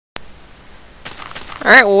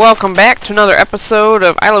Alright, well, welcome back to another episode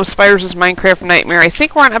of Iluvspidrs' Minecraft Nightmare. I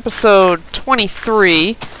think we're on episode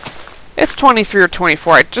 23. It's 23 or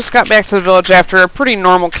 24. I just got back to the village after a pretty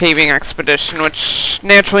normal caving expedition, which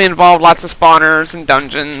naturally involved lots of spawners and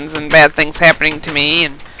dungeons and bad things happening to me.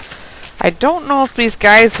 And I don't know if these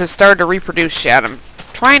guys have started to reproduce yet. I'm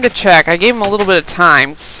trying to check. I gave them a little bit of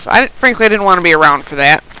time. Frankly, I didn't want to be around for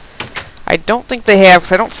that. I don't think they have,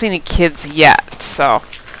 because I don't see any kids yet, so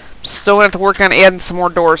still going to have to work on adding some more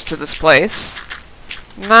doors to this place.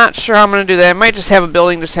 Not sure how I'm going to do that. I might just have a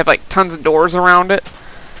building, just have like tons of doors around it.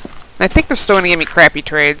 And I think they're still going to give me crappy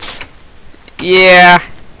trades. Yeah.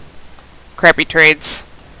 Crappy trades.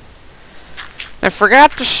 I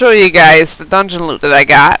forgot to show you guys the dungeon loot that I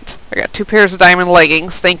got. I got 2 pairs of diamond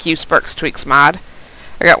leggings. Thank you, Sparks Tweaks mod.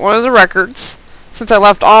 I got one of the records, since I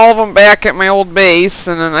left all of them back at my old base,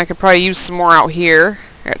 and then I could probably use some more out here.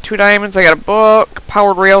 I got 2 diamonds, I got a book,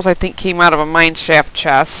 powered rails I think came out of a mine shaft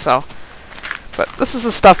chest, so. But this is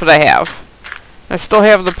the stuff that I have. I still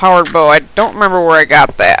have the powered bow. I don't remember where I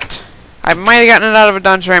got that. I might have gotten it out of a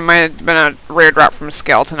dungeon, I might have been a rare drop from a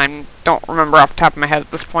skeleton. I don't remember off the top of my head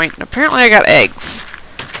at this point. And apparently I got eggs,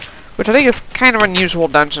 which I think is kind of unusual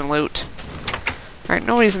dungeon loot. Alright,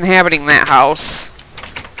 nobody's inhabiting that house.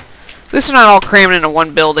 At least they're not all crammed into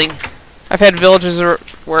one building. I've had villages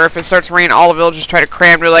where if it starts raining, all the villagers try to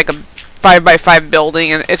cram to like a 5x5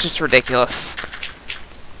 building, and it's just ridiculous.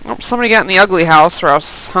 Oh, somebody got in the ugly house where I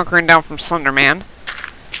was hunkering down from Slenderman.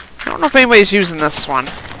 I don't know if anybody's using this one.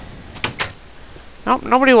 Nope,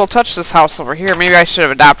 nobody will touch this house over here. Maybe I should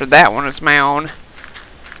have adopted that one as my own.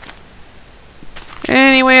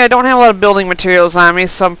 Anyway, I don't have a lot of building materials on me,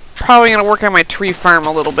 so I'm probably going to work on my tree farm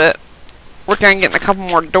a little bit. Working on getting a couple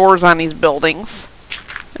more doors on these buildings.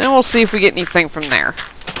 And we'll see if we get anything from there.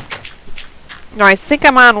 Now, I think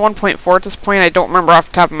I'm on 1.4 at this point. I don't remember off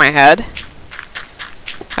the top of my head.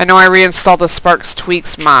 I know I reinstalled the Sparks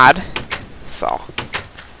Tweaks mod. So.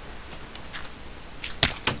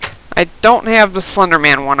 I don't have the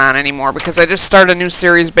Slenderman one on anymore because I just started a new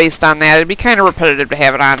series based on that. It'd be kind of repetitive to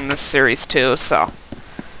have it on in this series too, so.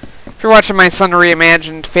 If you're watching my Slender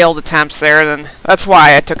Reimagined failed attempts there, then that's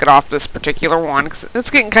why I took it off this particular one, because it's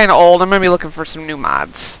getting kind of old. I'm going to be looking for some new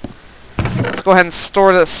mods. Let's go ahead and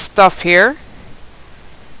store this stuff here.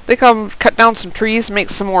 I think I'll cut down some trees, make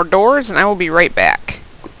some more doors, and I will be right back.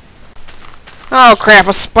 Oh crap,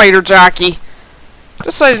 a spider jockey.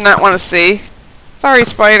 Just so I did not want to see. Sorry,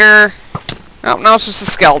 spider. Oh, now it's just a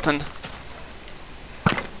skeleton.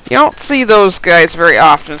 You don't see those guys very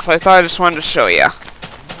often, so I thought I just wanted to show you.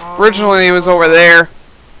 Originally, it was over there.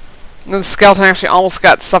 And the skeleton actually almost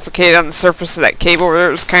got suffocated on the surface of that cave over there.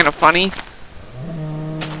 It was kind of funny.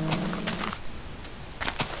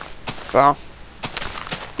 So,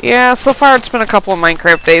 yeah, so far it's been a couple of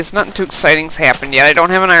Minecraft days. Nothing too exciting's happened yet. I don't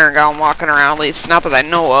have an iron golem walking around, at least not that I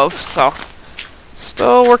know of. So,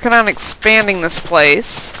 still working on expanding this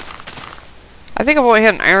place. I think I've only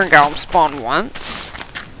had an iron golem spawn once.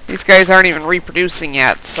 These guys aren't even reproducing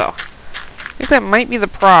yet, so I think that might be the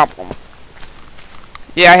problem.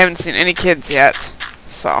 Yeah, I haven't seen any kids yet,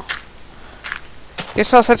 so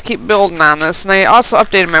guess I'll also have to keep building on this. And I also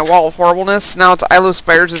updated my Wall of Horribleness. Now it's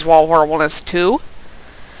Iluvspidrs' Wall of Horribleness 2.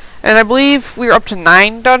 And I believe we were up to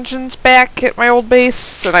 9 dungeons back at my old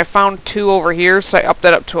base, and I found 2 over here, so I upped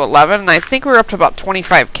that up to 11. And I think we were up to about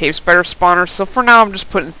 25 cave spider spawners, so for now I'm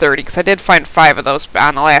just putting 30, because I did find 5 of those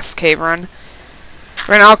on the last cave run.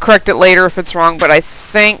 Right now, I'll correct it later if it's wrong, but I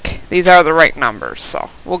think these are the right numbers, so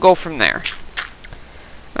we'll go from there.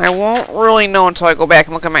 I won't really know until I go back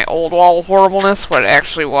and look at my old Wall of Horribleness what it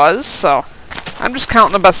actually was, so I'm just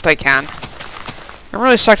counting the best I can. I'm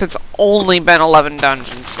really shocked it's only been 11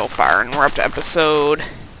 dungeons so far, and we're up to episode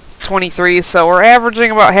 23, so we're averaging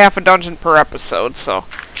about half a dungeon per episode, so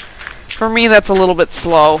for me that's a little bit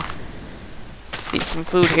slow. Eat some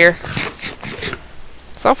food here.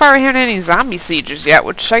 So far, I haven't had any zombie sieges yet,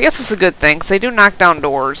 which I guess is a good thing, because they do knock down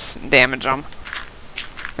doors and damage them.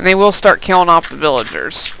 And they will start killing off the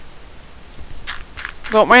villagers.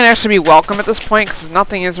 Though it might actually be welcome at this point, because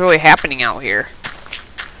nothing is really happening out here.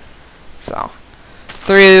 So,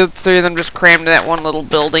 three of them just crammed in that one little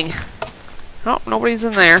building. Oh, nobody's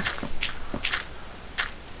in there.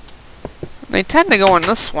 They tend to go in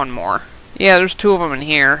this one more. Yeah, there's 2 of them in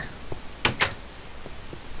here.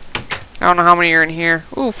 I don't know how many are in here.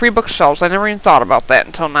 Ooh, free bookshelves. I never even thought about that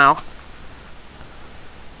until now.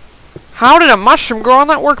 How did a mushroom grow on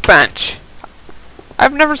that workbench?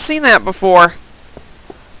 I've never seen that before.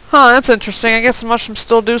 Huh, that's interesting. I guess the mushrooms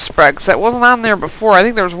still do spread, 'cause that wasn't on there before. I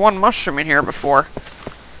think there was 1 mushroom in here before.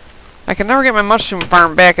 I can never get my mushroom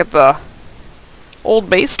farm back at the old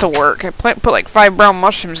base to work. I put like 5 brown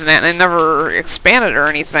mushrooms in it and they never expanded or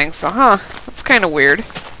anything, so that's kind of weird.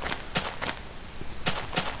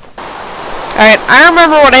 Alright, I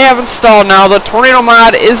remember what I have installed now. The tornado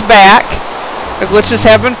mod is back. The glitches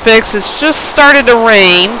have been fixed. It's just started to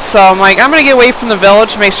rain, so I'm like, I'm going to get away from the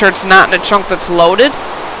village, make sure it's not in a chunk that's loaded.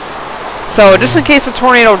 So just in case a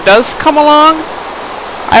tornado does come along,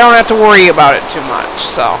 I don't have to worry about it too much,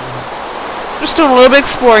 so. Just doing a little bit of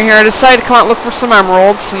exploring here. I decided to come out and look for some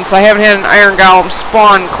emeralds since I haven't had an iron golem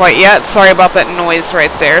spawn quite yet. Sorry about that noise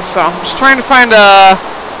right there. So I'm just trying to find a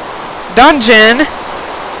dungeon.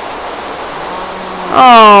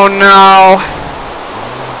 Oh no.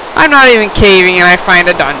 I'm not even caving and I find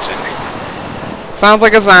a dungeon. Sounds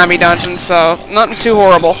like a zombie dungeon, so nothing too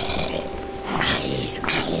horrible.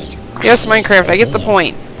 Yes, Minecraft, I get the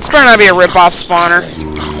point. This better not be a rip-off spawner.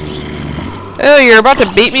 Oh, you're about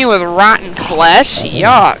to beat me with rotten flesh?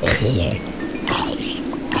 Yuck.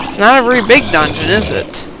 It's not a very big dungeon, is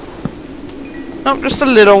it? Nope, just a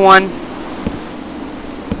little one.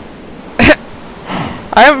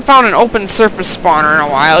 I haven't found an open surface spawner in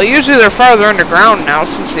a while. Usually they're farther underground now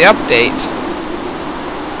since the update.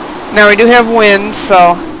 Now we do have wind,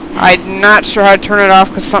 so I'm not sure how to turn it off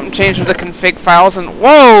because something changed with the config files. And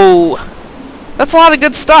whoa! That's a lot of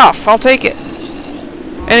good stuff. I'll take it.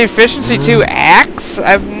 And efficiency 2 axe?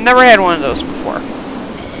 I've never had one of those before.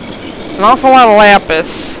 It's an awful lot of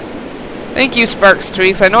lapis. Thank you, Sparks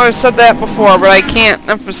Tweaks. I know I've said that before, but I can't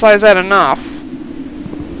emphasize that enough.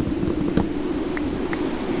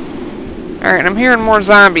 Alright, I'm hearing more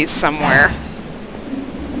zombies somewhere.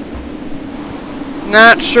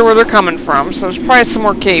 Not sure where they're coming from, so there's probably some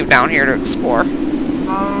more cave down here to explore.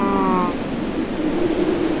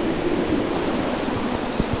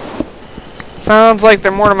 Sounds like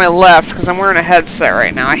they're more to my left, because I'm wearing a headset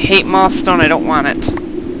right now. I hate moss stone, I don't want it.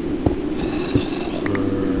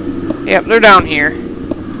 Yep, they're down here.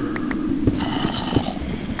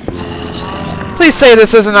 Please say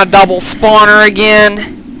this isn't a double spawner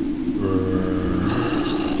again.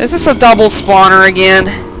 Is this a double spawner again?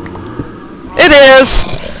 It is!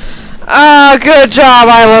 Ah, good job,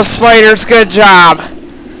 Iluvspidrs, good job.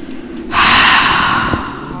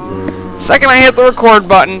 Second I hit the record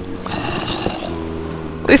button.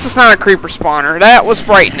 At least it's not a creeper spawner. That was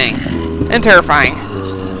frightening. And terrifying.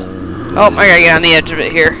 Oh, I gotta get on the edge of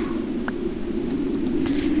it here.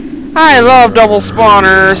 I love double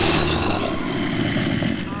spawners.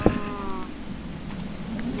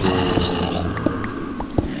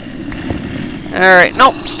 Alright,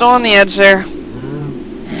 nope, still on the edge there.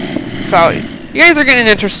 So, you guys are getting an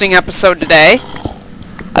interesting episode today.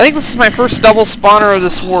 I think this is my first double spawner of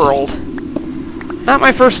this world. Not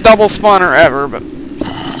my first double spawner ever, but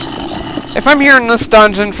if I'm hearing this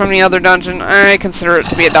dungeon from the other dungeon, I consider it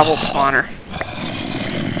to be a double spawner.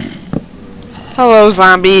 Hello,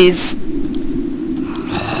 zombies.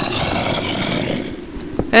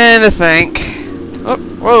 And to think. Oh,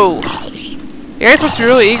 whoa. You guys must be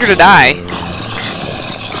really eager to die.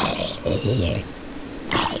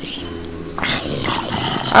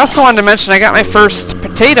 I also wanted to mention I got my first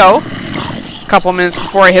potato a couple minutes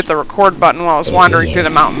before I hit the record button while I was wandering through the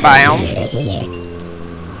mountain biome.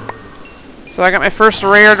 So I got my first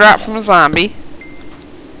rare drop from a zombie.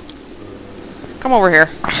 Come over here.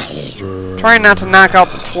 Trying not to knock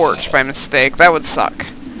out the torch by mistake. That would suck.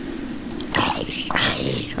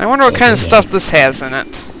 I wonder what kind of stuff this has in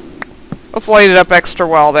it. Let's light it up extra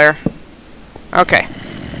well there. Okay.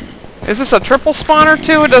 Is this a triple spawner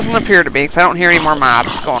too? It doesn't appear to be, because I don't hear any more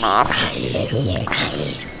mobs going off.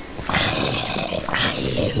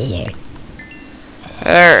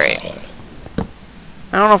 Alright.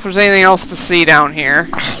 I don't know if there's anything else to see down here.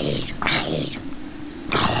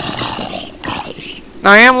 Now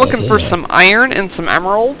I am looking for some iron and some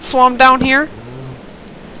emeralds while I'm down here.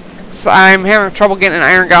 So I'm having trouble getting an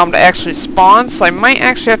iron golem to actually spawn, so I might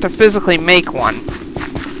actually have to physically make one.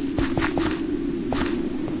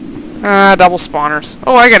 Double spawners.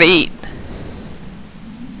 Oh, I gotta eat.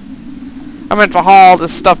 I meant to haul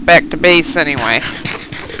this stuff back to base anyway.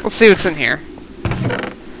 Let's see what's in here.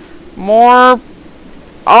 More.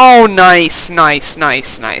 Oh, nice, nice,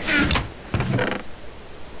 nice, nice.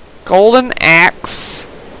 Golden axe.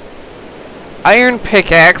 Iron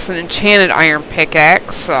pickaxe, an enchanted iron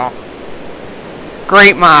pickaxe, so.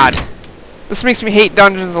 Great mod. This makes me hate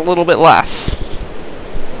dungeons a little bit less.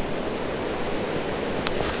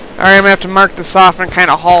 Alright, I'm going to have to mark this off and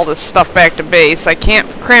kind of haul this stuff back to base. I can't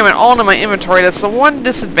cram it all into my inventory. That's the one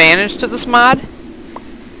disadvantage to this mod.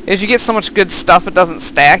 Is you get so much good stuff it doesn't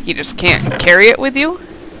stack. You just can't carry it with you.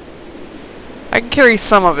 I can carry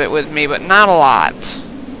some of it with me, but not a lot.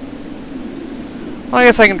 Well, I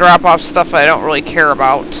guess I can drop off stuff I don't really care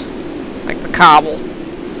about. Like the cobble.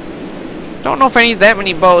 Don't know if I need that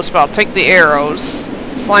many bows, but I'll take the arrows.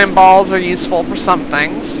 Slime balls are useful for some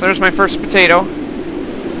things. There's my first potato.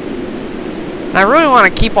 And I really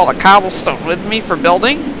want to keep all the cobblestone with me for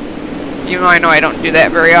building. Even though I know I don't do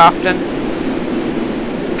that very often.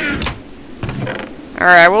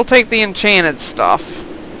 Alright, I will take the enchanted stuff.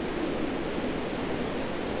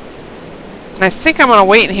 And I think I'm going to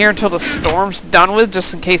wait in here until the storm's done with,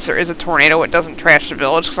 just in case there is a tornado, it doesn't trash the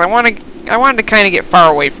village. Because I wanted to kind of get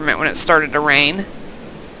far away from it when it started to rain.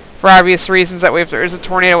 For obvious reasons, that way if there is a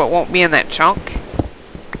tornado, it won't be in that chunk.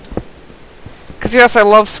 Because yes, I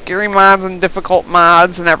love scary mods and difficult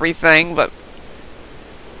mods and everything, but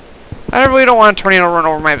I really don't want a tornado to run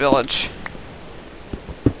over my village.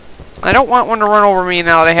 I don't want one to run over me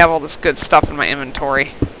now that I have all this good stuff in my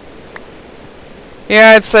inventory.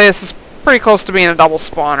 Yeah, I'd say this is pretty close to being a double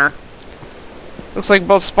spawner. Looks like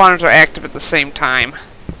both spawners are active at the same time.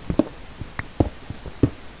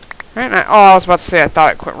 Right now, oh, I was about to say I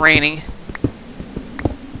thought it quit raining.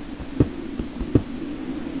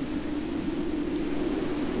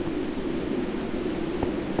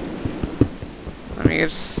 Let me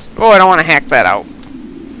just... Oh, I don't want to hack that out.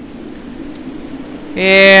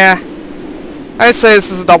 Yeah. I'd say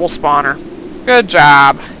this is a double spawner. Good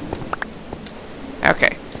job.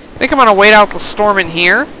 Okay. I think I'm going to wait out the storm in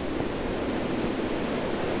here.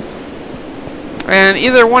 And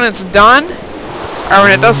either when it's done, or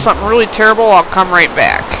when it does something really terrible, I'll come right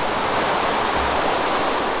back.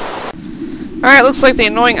 Alright, looks like the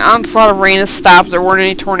annoying onslaught of rain has stopped. There weren't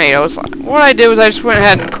any tornadoes. What I did was I just went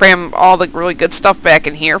ahead and crammed all the really good stuff back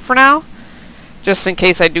in here for now. Just in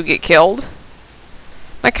case I do get killed.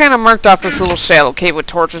 I kind of marked off this little shallow cave with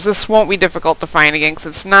torches. This won't be difficult to find again because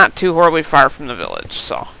it's not too horribly far from the village.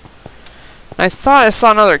 So, I thought I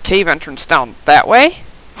saw another cave entrance down that way.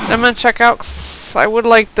 I'm going to check out because I would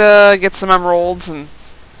like to get some emeralds and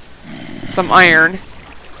some iron.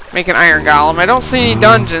 Make an iron golem. I don't see any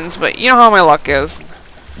dungeons, but you know how my luck is.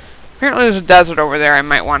 Apparently there's a desert over there I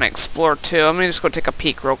might want to explore too. I'm going to just go take a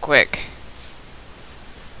peek real quick.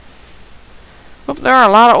 Oh, there are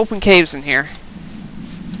a lot of open caves in here.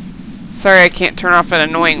 Sorry I can't turn off that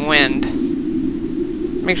annoying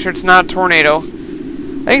wind. Make sure it's not a tornado.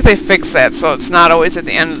 I think they fixed that so it's not always at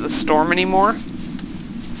the end of the storm anymore.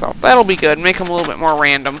 So that'll be good. Make them a little bit more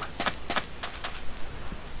random.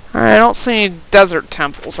 Alright, I don't see any desert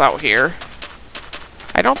temples out here.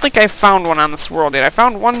 I don't think I found one on this world yet. I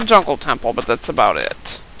found one jungle temple, but that's about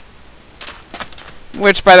it.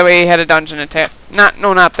 Which, by the way, had a dungeon attached.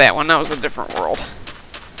 No, not that one. That was a different world.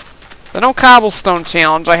 The no cobblestone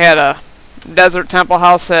challenge, I had a desert temple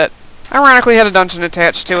house that ironically had a dungeon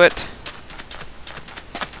attached to it.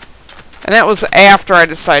 And that was after I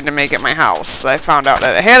decided to make it my house. I found out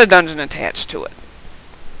that it had a dungeon attached to it.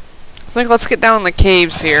 So let's get down in the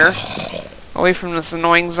caves here. Away from this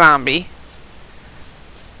annoying zombie.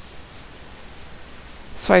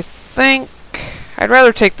 So I think I'd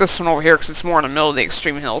rather take this one over here because it's more in the middle of the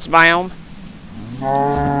extreme hills biome.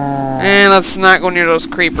 And let's not go near those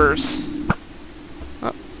creepers.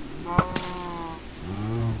 Oh.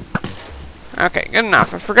 Okay, good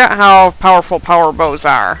enough. I forgot how powerful power bows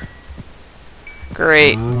are.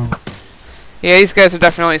 Great. Yeah, these guys are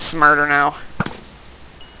definitely smarter now.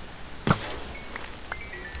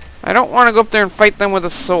 I don't want to go up there and fight them with a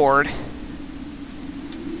sword.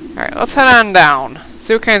 Alright, let's head on down.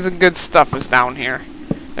 See what kinds of good stuff is down here.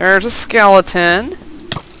 There's a skeleton.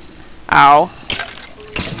 Ow.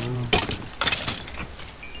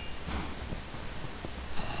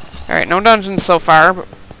 Alright, no dungeons so far, but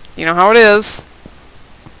you know how it is.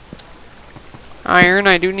 Iron,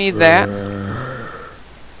 I do need that.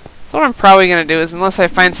 So what I'm probably going to do is, unless I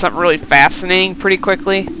find something really fascinating pretty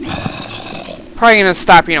quickly, probably going to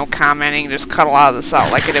stop, commenting, just cut a lot of this out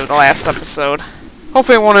like I did with the last episode.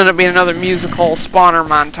 Hopefully it won't end up being another musical spawner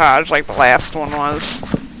montage like the last one was.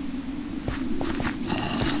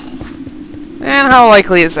 And how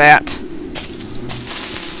likely is that?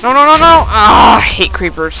 No, no, no, no! Ah, I hate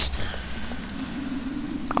creepers.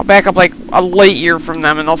 I'll back up like a light year from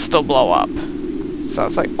them and they'll still blow up. So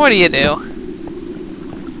it's like, what do you do?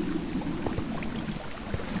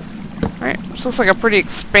 Alright, this looks like a pretty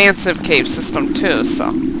expansive cave system too, so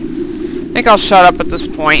I think I'll shut up at this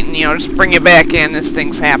point and, just bring you back in as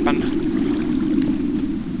things happen.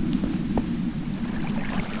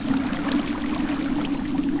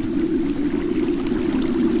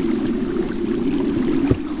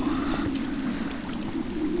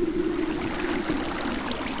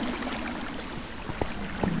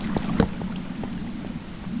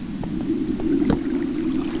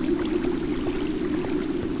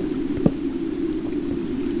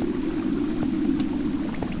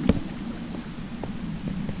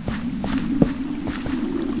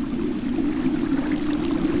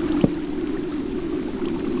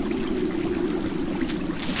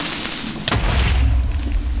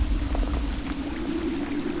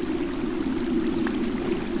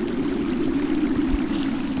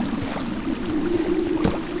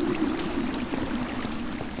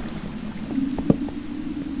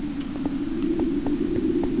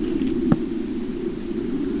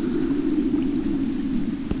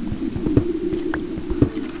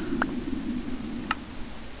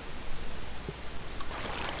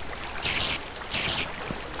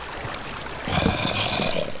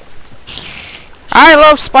 I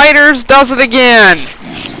Love Spiders does it again!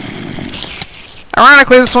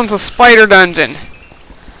 Ironically, this one's a spider dungeon.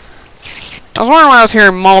 I was wondering why I was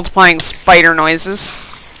hearing multiplying spider noises.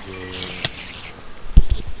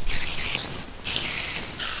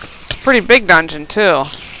 Pretty big dungeon, too.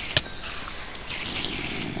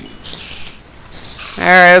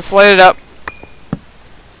 Alright, let's light it up.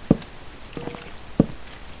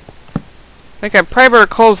 I think I probably better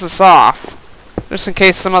close this off, just in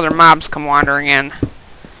case some other mobs come wandering in.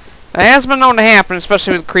 That has been known to happen,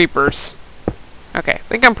 especially with creepers. Okay, I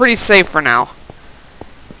think I'm pretty safe for now.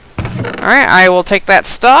 Alright, I will take that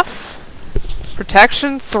stuff.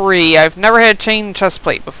 Protection 3. I've never had chain chest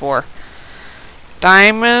plate before.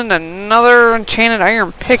 Diamond, another enchanted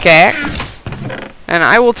iron pickaxe. And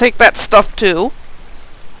I will take that stuff too.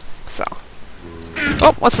 So.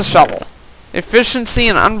 Oh, what's the shovel? Efficiency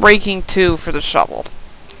and unbreaking 2 for the shovel.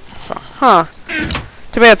 So, huh.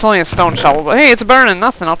 Too bad it's only a stone shovel, but hey, it's better than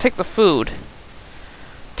nothing. I'll take the food.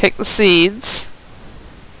 Take the seeds.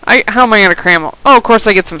 How am I gonna cram it? Oh, of course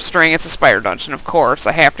I get some string. It's a spider dungeon, of course.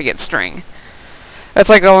 I have to get string. That's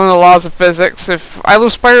like one of the laws of physics. If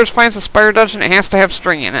Iluvspidrs finds a spider dungeon, it has to have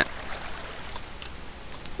string in it.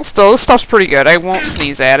 Still, this stuff's pretty good. I won't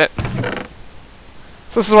sneeze at it.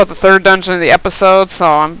 So this is what, the third dungeon of the episode, so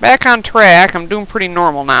I'm back on track. I'm doing pretty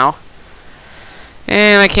normal now.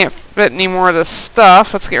 And I can't fit any more of this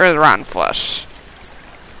stuff. Let's get rid of the rotten flesh.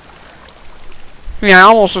 Yeah, I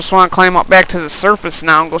almost just want to climb up back to the surface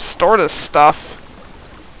now and go store this stuff.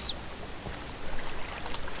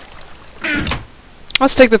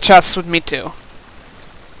 Let's take the chests with me too.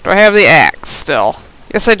 Do I have the axe still?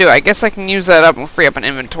 Yes, I do. I guess I can use that up and free up an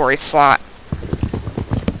inventory slot.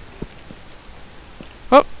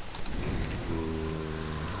 Oh.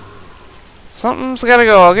 Something's gotta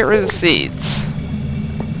go. I'll get rid of the seeds.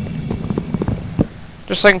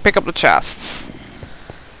 Just so I can pick up the chests.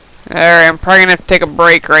 Alright, I'm probably gonna have to take a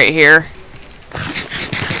break right here.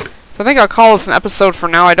 So I think I'll call this an episode for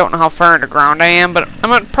now. I don't know how far underground I am, but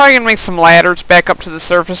I'm probably gonna make some ladders back up to the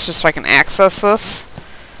surface just so I can access this.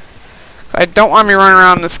 I don't want me running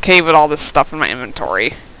around this cave with all this stuff in my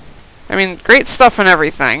inventory. I mean, great stuff and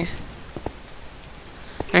everything.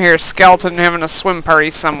 I hear a skeleton having a swim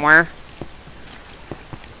party somewhere.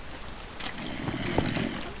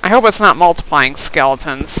 I hope it's not multiplying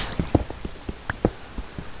skeletons.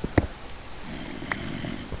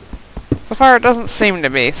 So far it doesn't seem to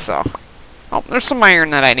be, so... Oh, there's some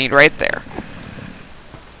iron that I need right there.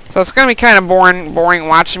 So it's gonna be kind of boring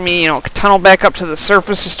watching me, tunnel back up to the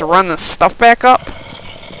surface just to run this stuff back up.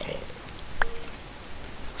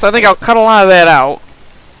 So I think I'll cut a lot of that out.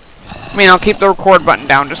 I mean, I'll keep the record button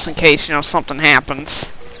down just in case, something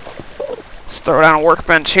happens. Just throw down a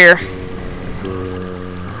workbench here.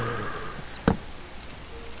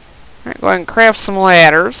 Alright, go ahead and craft some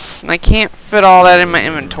ladders. And I can't fit all that in my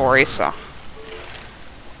inventory, so...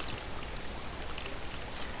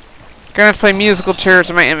 Gonna have to play musical chairs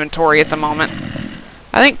in my inventory at the moment.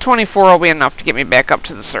 I think 24 will be enough to get me back up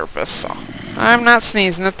to the surface, so... I'm not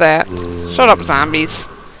sneezing at that. Shut up, zombies.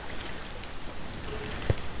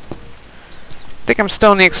 I think I'm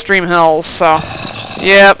still in the extreme hills, so...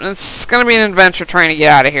 Yep, it's gonna be an adventure trying to get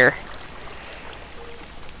out of here.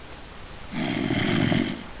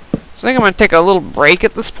 So I think I'm going to take a little break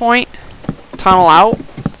at this point, tunnel out,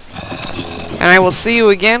 and I will see you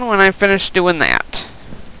again when I finish doing that.